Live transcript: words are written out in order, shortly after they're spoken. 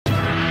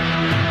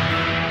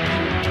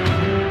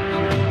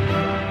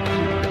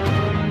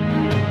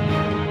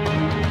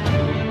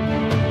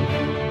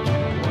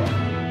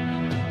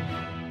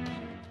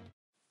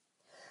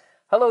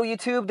Hello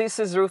YouTube, this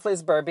is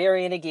Ruthless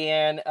Barbarian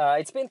again.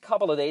 It's been a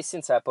couple of days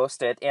since I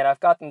posted, and I've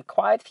gotten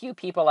quite a few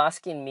people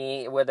asking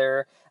me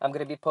whether I'm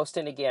going to be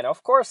posting again.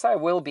 Of course I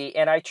will be,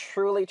 and I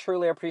truly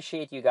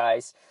appreciate you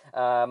guys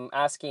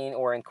asking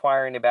or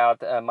inquiring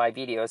about my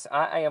videos.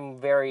 I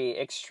am very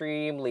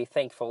extremely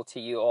thankful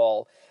to you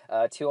all,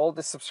 to all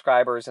the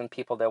subscribers and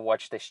people that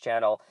watch this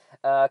channel.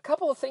 A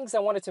couple of things I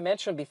wanted to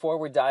mention before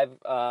we dive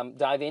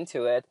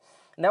into it.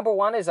 Number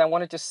one is I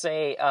wanted to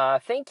say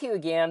thank you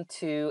again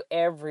to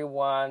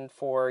everyone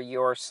for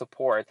your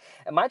support.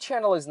 My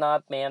channel is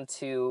not meant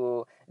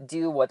to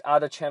do what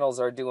other channels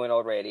are doing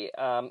already.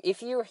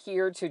 If you're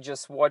here to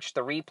just watch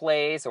the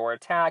replays or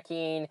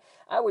attacking,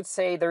 I would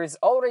say there is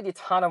already a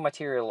ton of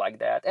material like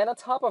that. And on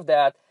top of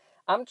that,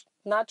 I'm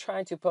not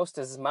trying to post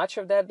as much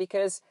of that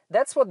because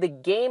that's what the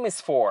game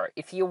is for.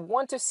 If you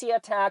want to see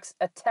attacks,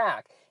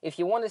 attack. If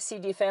you want to see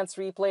defense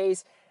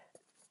replays,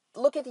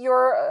 look at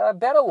your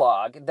battle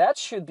log. That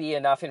should be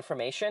enough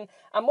information.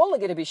 I'm only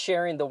going to be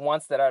sharing the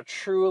ones that are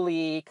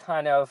truly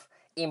kind of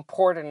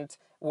important,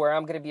 where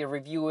I'm going to be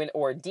reviewing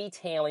or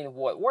detailing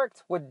what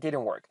worked, what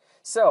didn't work.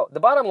 So the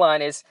bottom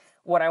line is,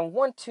 what I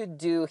want to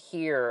do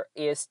here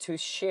is to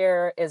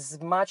share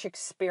as much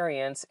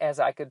experience as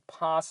I could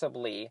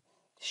possibly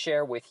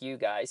share with you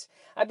guys.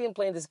 I've been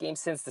playing this game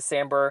since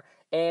December,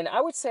 and I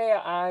would say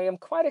I am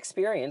quite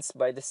experienced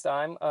by this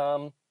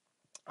time.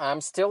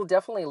 I'm still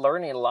definitely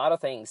learning a lot of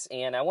things,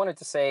 and I wanted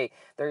to say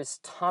there's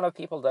a ton of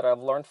people that I've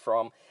learned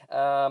from.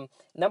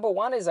 Number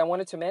one is I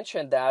wanted to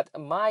mention that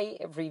my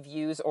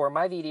reviews or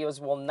my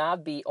videos will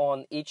not be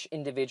on each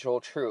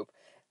individual troop.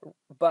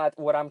 But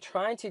what I'm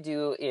trying to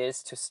do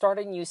is to start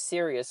a new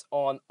series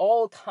on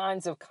all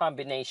kinds of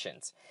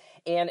combinations.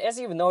 And as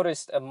you've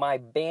noticed, my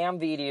BAM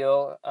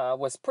video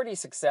was pretty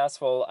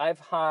successful. I've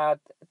had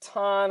a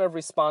ton of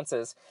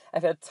responses.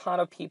 I've had a ton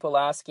of people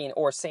asking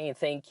or saying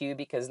thank you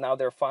because now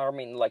they're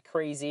farming like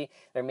crazy.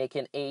 They're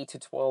making 8 to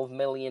 12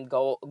 million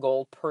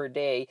gold per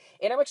day.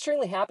 And I'm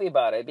extremely happy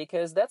about it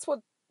because that's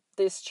what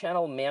this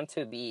channel meant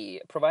to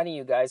be, providing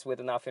you guys with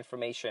enough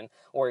information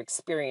or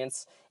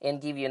experience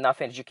and give you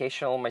enough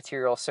educational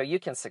material so you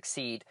can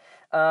succeed.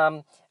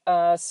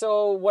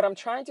 So what I'm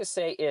trying to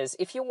say is,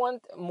 if you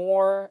want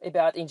more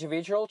about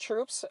individual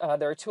troops,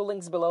 there are two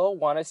links below.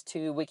 One is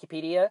to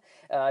Wikipedia.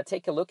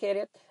 Take a look at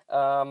it.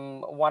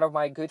 One of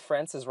my good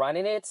friends is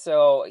running it,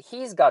 so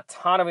he's got a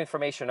ton of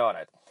information on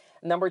it.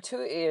 Number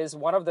two is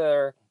one of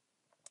the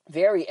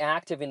very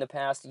active in the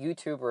past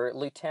YouTuber,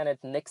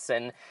 Lieutenant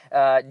Nixon,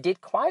 did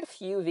quite a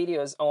few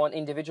videos on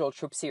individual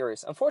troop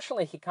series.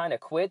 Unfortunately, he kind of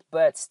quit,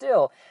 but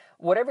still,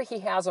 whatever he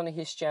has on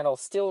his channel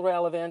is still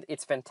relevant.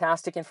 It's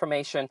fantastic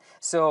information,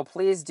 so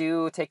please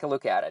do take a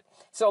look at it.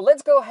 So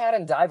let's go ahead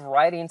and dive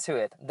right into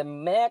it. The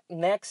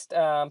next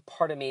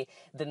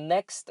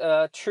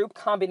troop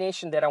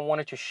combination that I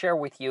wanted to share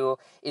with you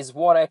is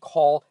what I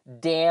call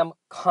damn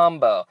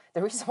combo.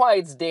 The reason why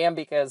it's damn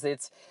because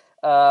it's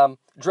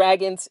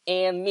dragons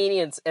and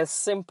minions, as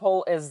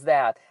simple as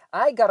that.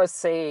 I gotta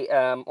say,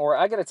 or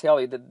I gotta tell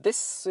you that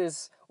this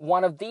is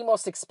one of the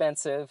most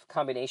expensive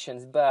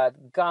combinations,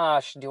 but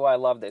gosh, do I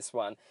love this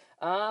one.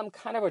 I'm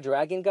kind of a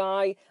dragon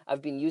guy.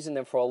 I've been using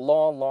them for a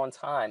long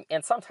time,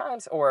 and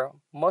sometimes, or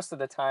most of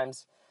the time,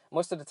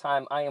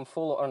 I am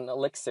full on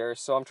elixir,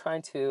 so I'm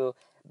trying to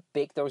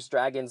bake those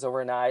dragons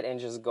overnight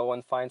and just go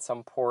and find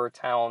some poor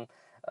town,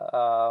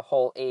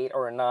 hole 8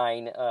 or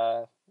 9,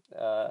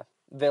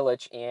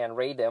 village and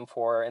raid them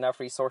for enough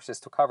resources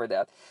to cover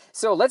that.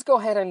 So let's go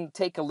ahead and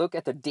take a look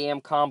at the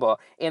damn combo.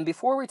 And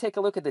before we take a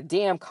look at the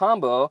damn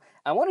combo,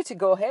 I wanted to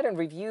go ahead and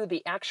review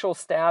the actual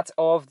stats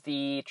of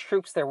the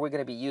troops that we're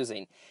going to be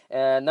using.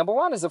 Number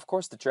one is, of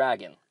course, the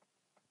dragon.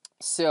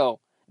 So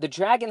the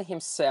dragon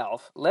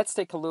himself, let's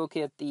take a look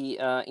at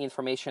the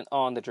information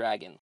on the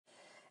dragon.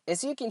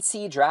 As you can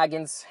see,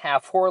 dragons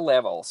have 4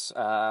 levels.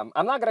 I'm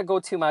not going to go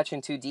too much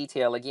into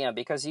detail again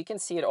because you can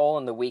see it all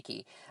in the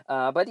wiki.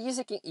 But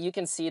you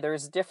can see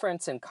there's a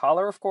difference in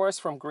color, of course.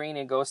 From green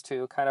it goes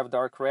to kind of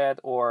dark red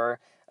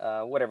or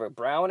whatever,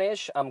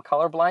 brownish. I'm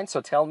colorblind,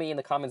 so tell me in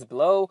the comments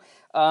below.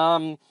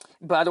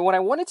 But what I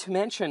wanted to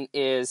mention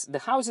is the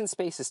housing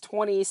space is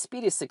 20,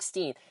 speed is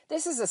 16.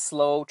 This is a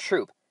slow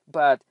troop,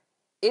 but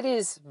it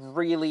is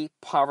really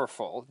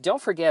powerful.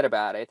 Don't forget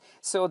about it.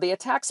 So the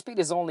attack speed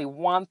is only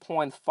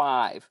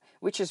 1.5,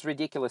 which is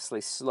ridiculously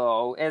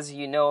slow. As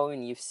you know,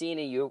 and you've seen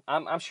it,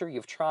 I'm sure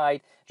you've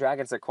tried,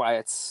 dragons are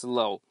quite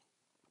slow.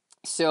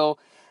 So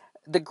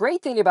the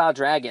great thing about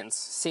dragons,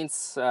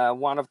 since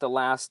one of the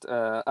last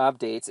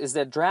updates, is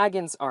that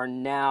dragons are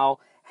now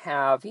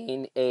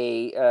having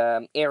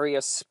a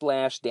area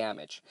splash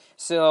damage.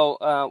 So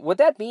what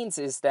that means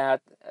is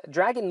that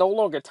dragon no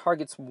longer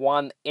targets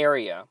one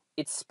area.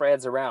 It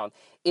spreads around.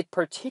 It's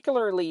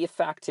particularly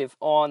effective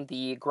on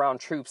the ground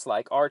troops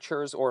like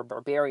archers or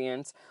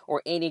barbarians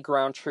or any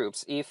ground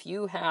troops. If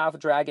you have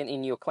dragon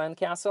in your clan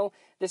castle,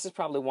 this is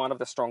probably one of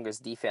the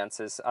strongest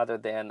defenses other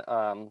than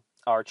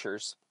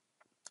archers.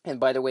 And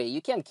by the way,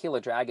 you can kill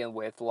a dragon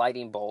with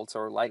lightning bolts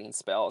or lightning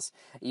spells.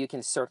 You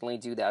can certainly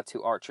do that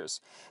to archers.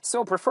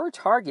 So preferred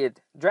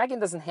target, dragon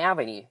doesn't have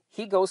any.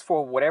 He goes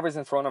for whatever's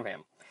in front of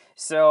him.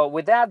 So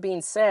with that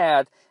being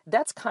said,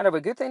 that's kind of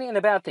a good thing and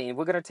a bad thing.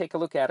 We're going to take a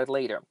look at it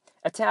later.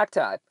 Attack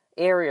type,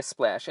 area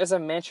splash. As I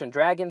mentioned,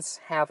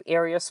 dragons have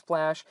area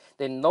splash.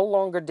 They're no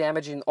longer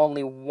damaging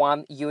only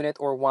one unit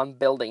or one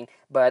building,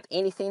 but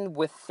anything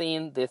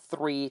within the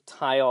 3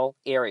 tile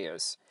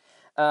areas.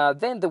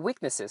 Then the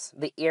weaknesses,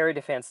 the air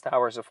defense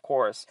towers, of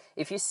course.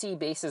 If you see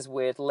bases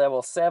with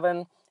level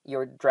 7,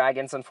 your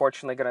dragon's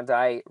unfortunately going to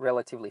die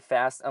relatively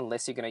fast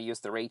unless you're going to use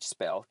the rage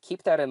spell.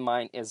 Keep that in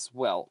mind as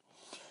well.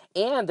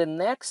 And the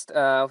next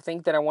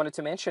thing that I wanted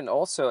to mention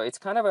also, it's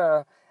kind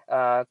of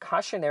a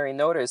cautionary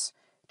notice.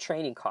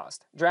 Training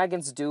cost.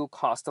 Dragons do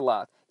cost a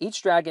lot.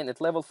 Each dragon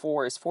at level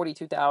 4 is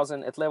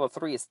 42,000. At level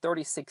 3 is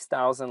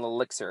 36,000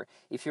 elixir.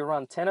 If you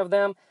run 10 of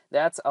them,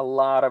 that's a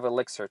lot of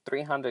elixir.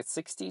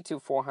 360 to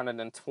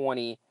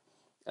 420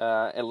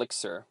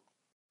 elixir.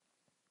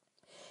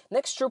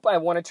 Next troop I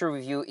wanted to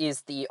review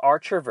is the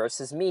Archer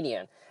versus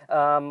Minion.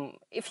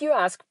 If you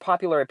ask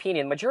popular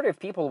opinion, majority of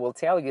people will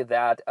tell you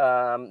that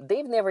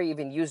they've never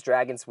even used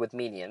dragons with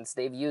minions.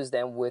 They've used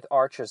them with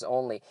archers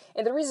only.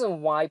 And the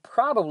reason why,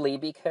 probably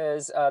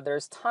because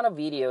there's a ton of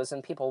videos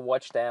and people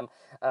watch them.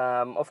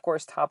 Of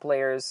course, top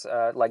players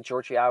like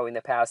Georgiao in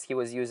the past, he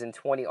was using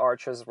 20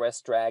 archers,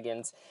 rest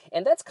dragons.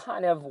 And that's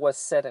kind of was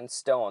set in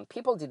stone.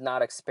 People did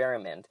not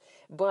experiment.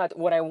 But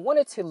what I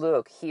wanted to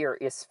look here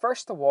is,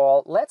 first of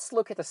all, let's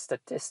look at the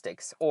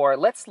statistics, or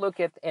let's look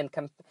at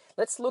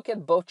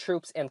both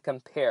troops and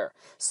compare.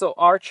 So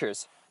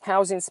archers,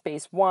 housing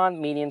space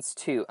 1, minions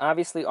 2.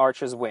 Obviously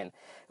archers win.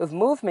 With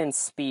movement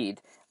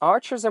speed,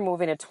 archers are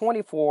moving at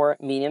 24,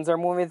 minions are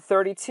moving at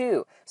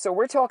 32. So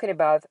we're talking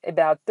about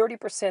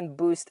 30%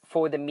 boost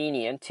for the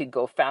minion to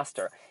go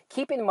faster.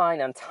 Keep in mind,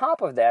 on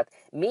top of that,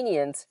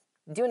 minions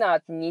do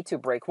not need to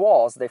break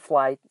walls. They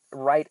fly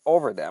right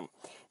over them.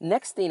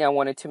 Next thing I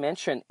wanted to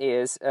mention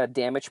is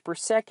damage per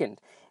second.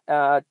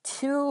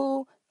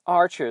 2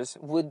 archers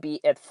would be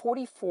at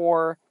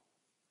 44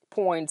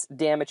 points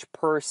damage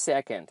per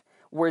second,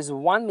 whereas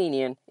 1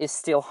 minion is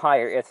still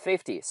higher at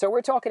 50. So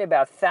we're talking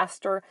about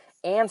faster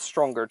and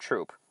stronger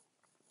troop.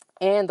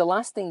 And the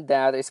last thing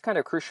that is kind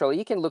of crucial,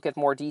 you can look at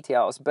more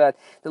details, but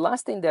the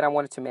last thing that I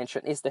wanted to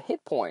mention is the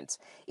hit points.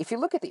 If you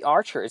look at the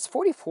archer, it's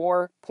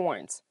 44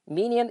 points.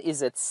 Minion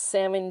is at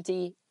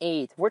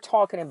 78. We're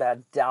talking about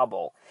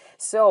double.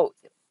 So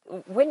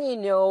when you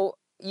know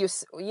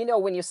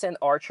when you send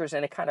archers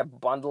and it kind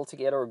of bundle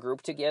together or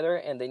group together,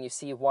 and then you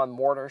see one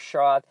mortar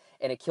shot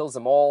and it kills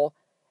them all,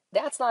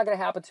 that's not going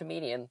to happen to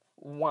minion.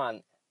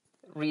 One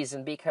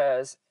reason,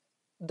 because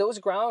those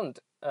ground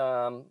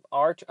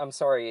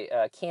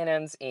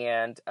cannons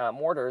and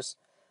mortars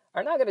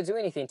are not going to do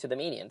anything to the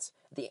minions.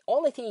 The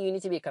only thing you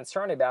need to be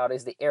concerned about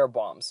is the air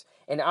bombs.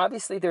 And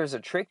obviously there's a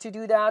trick to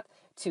do that,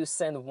 to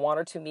send 1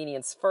 or 2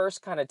 minions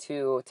first, kind of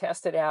to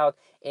test it out.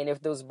 And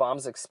if those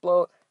bombs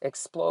explode,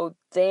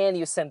 then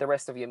you send the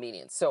rest of your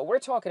minions. So we're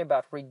talking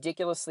about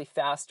ridiculously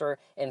faster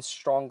and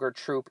stronger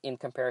troop in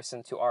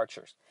comparison to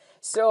archers.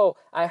 So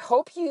I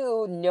hope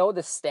you know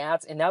the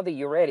stats, and now that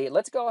you're ready,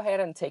 let's go ahead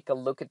and take a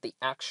look at the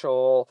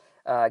actual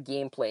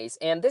gameplays.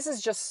 And this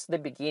is just the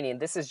beginning.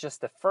 This is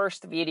just the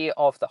first video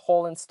of the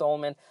whole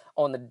installment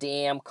on the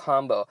damn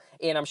combo.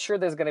 And I'm sure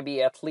there's going to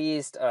be at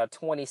least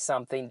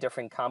 20-something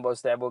different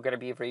combos that we're going to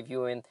be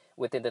reviewing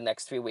within the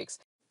next 3 weeks.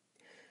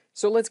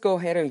 So let's go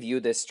ahead and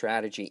view this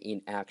strategy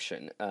in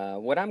action.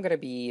 What I'm going to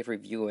be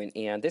reviewing,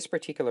 and this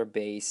particular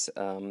base,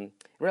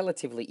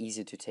 relatively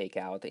easy to take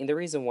out. And the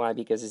reason why,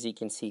 because as you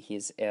can see,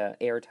 his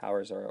air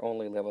towers are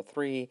only level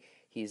 3,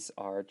 his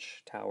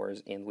arch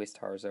towers and whiz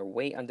towers are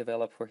way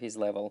undeveloped for his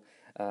level,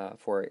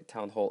 for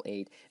Town Hall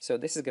 8. So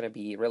this is going to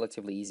be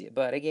relatively easy.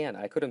 But again,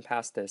 I couldn't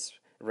pass this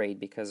raid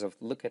because of,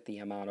 look at the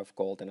amount of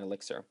gold and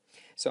elixir.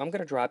 So I'm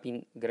going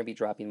to be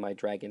dropping my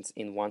dragons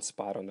in one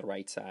spot on the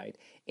right side.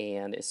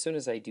 And as soon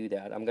as I do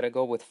that, I'm going to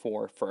go with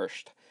 4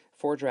 first.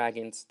 4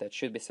 dragons, that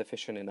should be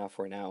sufficient enough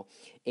for now.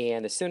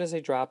 And as soon as I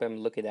drop them,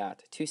 look at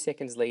that. 2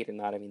 seconds later,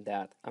 not even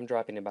that, I'm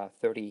dropping about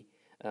 30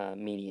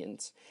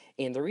 minions.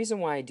 And the reason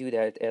why I do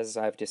that, as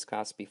I've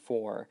discussed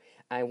before,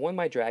 I want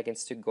my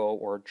dragons to go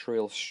or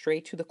drill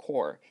straight to the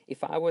core.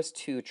 If I was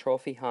to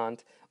trophy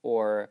hunt,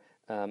 or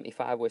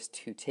if I was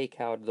to take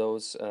out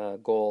those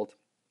gold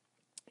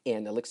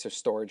and elixir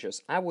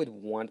storages, I would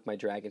want my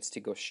dragons to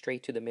go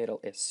straight to the middle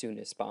as soon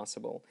as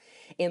possible.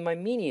 And my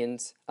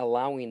minions,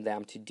 allowing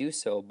them to do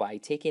so by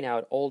taking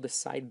out all the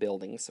side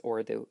buildings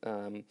or the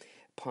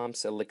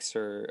pumps,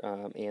 elixir,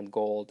 and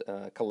gold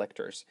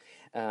collectors.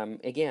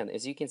 Again,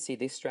 as you can see,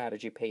 this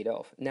strategy paid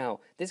off.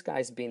 Now, this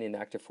guy's been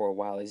inactive for a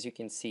while. As you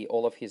can see,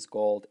 all of his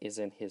gold is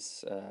in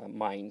his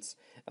mines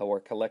or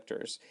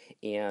collectors.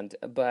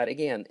 But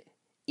again,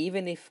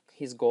 even if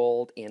his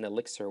gold and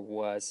elixir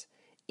was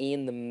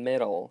in the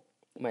middle,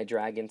 my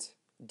dragons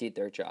did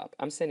their job.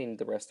 I'm sending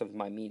the rest of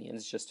my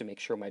minions just to make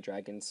sure my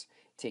dragons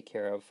take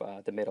care of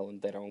the middle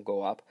and they don't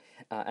go up.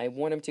 I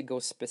want them to go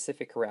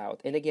specific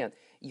route. And again,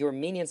 your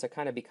minions are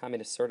kind of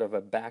becoming a sort of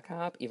a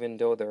backup, even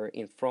though they're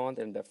in front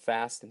and they're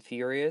fast and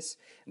furious.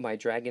 My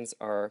dragons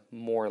are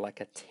more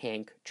like a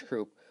tank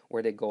troop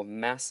where they go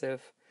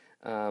massive.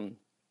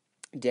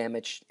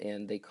 Damaged,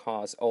 and they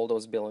cause all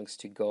those buildings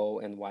to go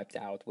and wiped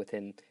out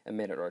within a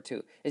minute or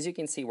two. As you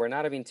can see, we're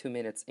not even 2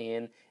 minutes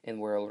in and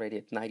we're already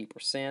at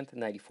 90%,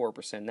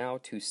 94% now,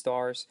 2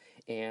 stars,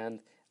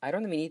 and I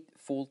don't even need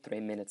full 3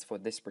 minutes for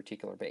this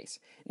particular base.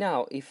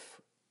 Now, if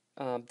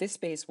this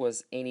base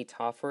was any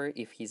tougher,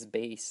 if his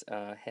base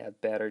had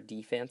better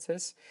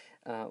defenses,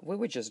 we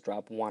would just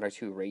drop 1 or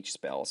 2 rage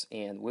spells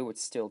and we would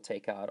still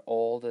take out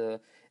all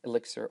the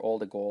elixir, all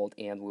the gold,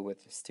 and we would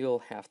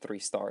still have 3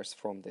 stars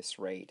from this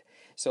raid.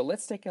 So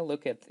let's take a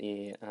look at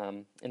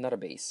another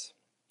base.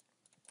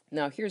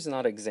 Now here's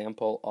another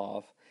example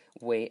of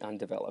way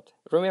undeveloped.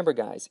 Remember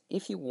guys,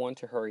 if you want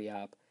to hurry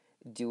up,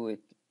 do it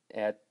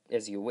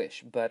as you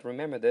wish, but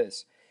remember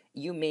this,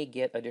 you may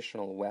get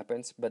additional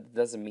weapons, but it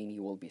doesn't mean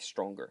you will be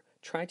stronger.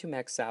 Try to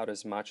max out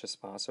as much as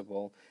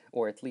possible,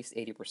 or at least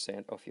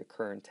 80% of your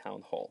current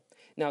town hall.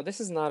 Now,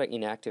 this is not an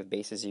inactive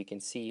base. As you can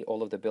see,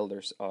 all of the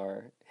builders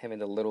are having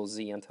the little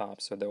Z on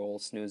top, so they're all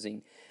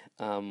snoozing.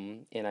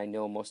 And I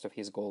know most of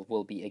his gold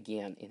will be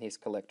again in his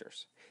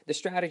collectors. The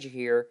strategy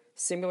here,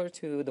 similar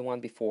to the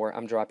one before,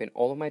 I'm dropping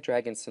all of my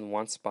dragons in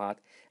one spot.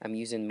 I'm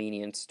using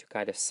minions to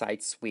kind of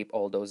side sweep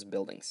all those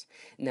buildings.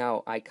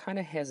 Now, I kind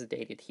of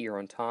hesitated here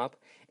on top,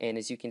 and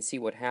as you can see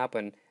what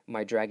happened,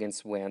 my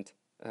dragons went,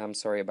 I'm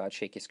sorry about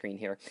shaky screen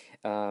here,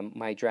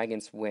 my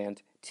dragons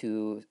went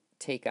to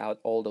take out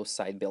all those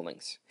side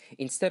buildings.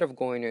 Instead of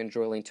going and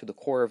drilling to the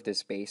core of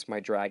this base, my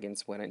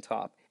dragons went on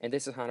top. And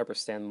this is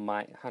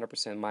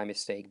 100% my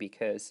mistake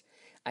because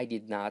I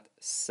did not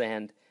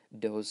send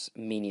those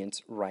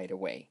minions right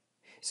away.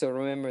 So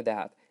remember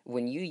that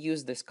when you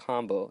use this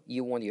combo,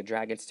 you want your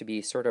dragons to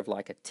be sort of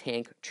like a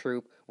tank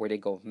troop where they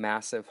go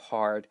massive,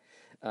 hard,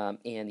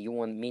 and you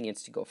want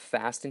minions to go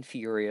fast and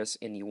furious,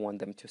 and you want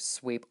them to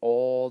sweep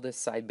all the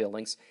side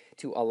buildings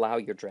to allow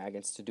your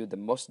dragons to do the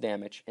most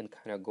damage and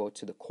kind of go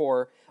to the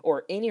core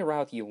or any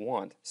route you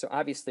want. So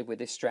obviously with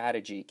this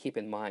strategy, keep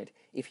in mind,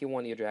 if you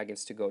want your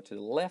dragons to go to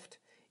the left,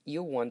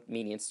 you want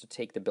minions to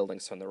take the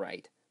buildings on the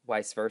right.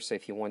 Vice versa,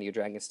 if you want your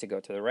dragons to go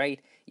to the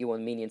right, you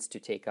want minions to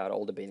take out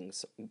all the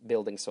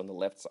buildings on the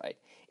left side.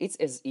 It's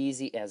as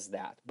easy as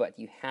that, but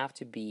you have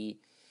to be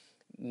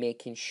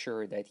making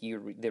sure that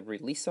the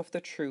release of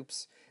the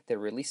troops, the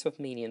release of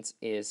minions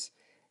is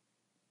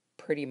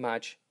pretty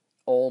much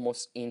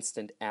almost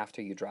instant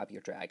after you drop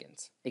your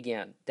dragons.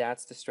 Again,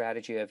 that's the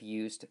strategy I've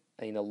used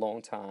in a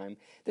long time.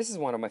 This is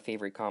one of my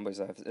favorite combos,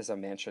 as I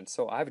mentioned.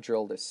 So I've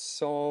drilled this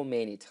so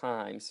many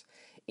times,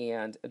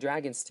 and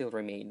dragons still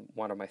remain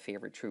one of my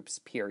favorite troops,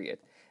 period.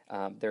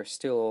 They're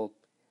still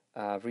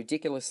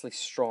ridiculously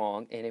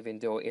strong, and even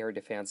though air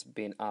defense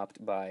been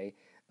upped by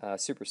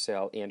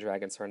Supercell, and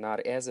dragons are not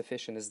as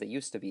efficient as they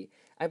used to be,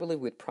 I believe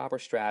with proper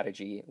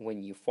strategy,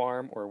 when you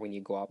farm or when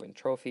you go up in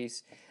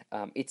trophies,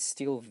 it's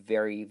still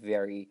very,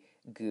 very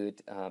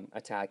good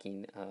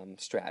attacking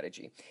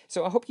strategy.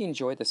 So I hope you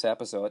enjoyed this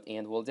episode,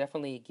 and we'll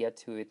definitely get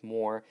to it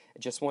more.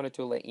 Just wanted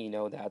to let you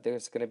know that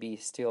there's going to be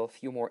still a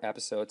few more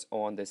episodes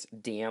on this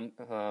damn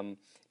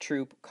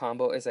troop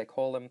combo, as I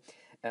call them.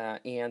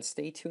 And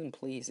stay tuned,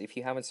 please. If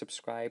you haven't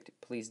subscribed,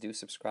 please do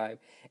subscribe.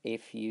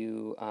 If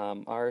you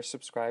are a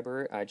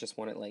subscriber, I just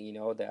want to let you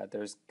know that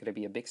there's going to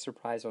be a big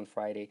surprise on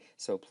Friday.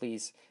 So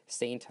please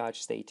stay in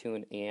touch, stay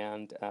tuned,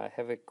 and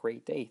have a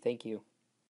great day. Thank you.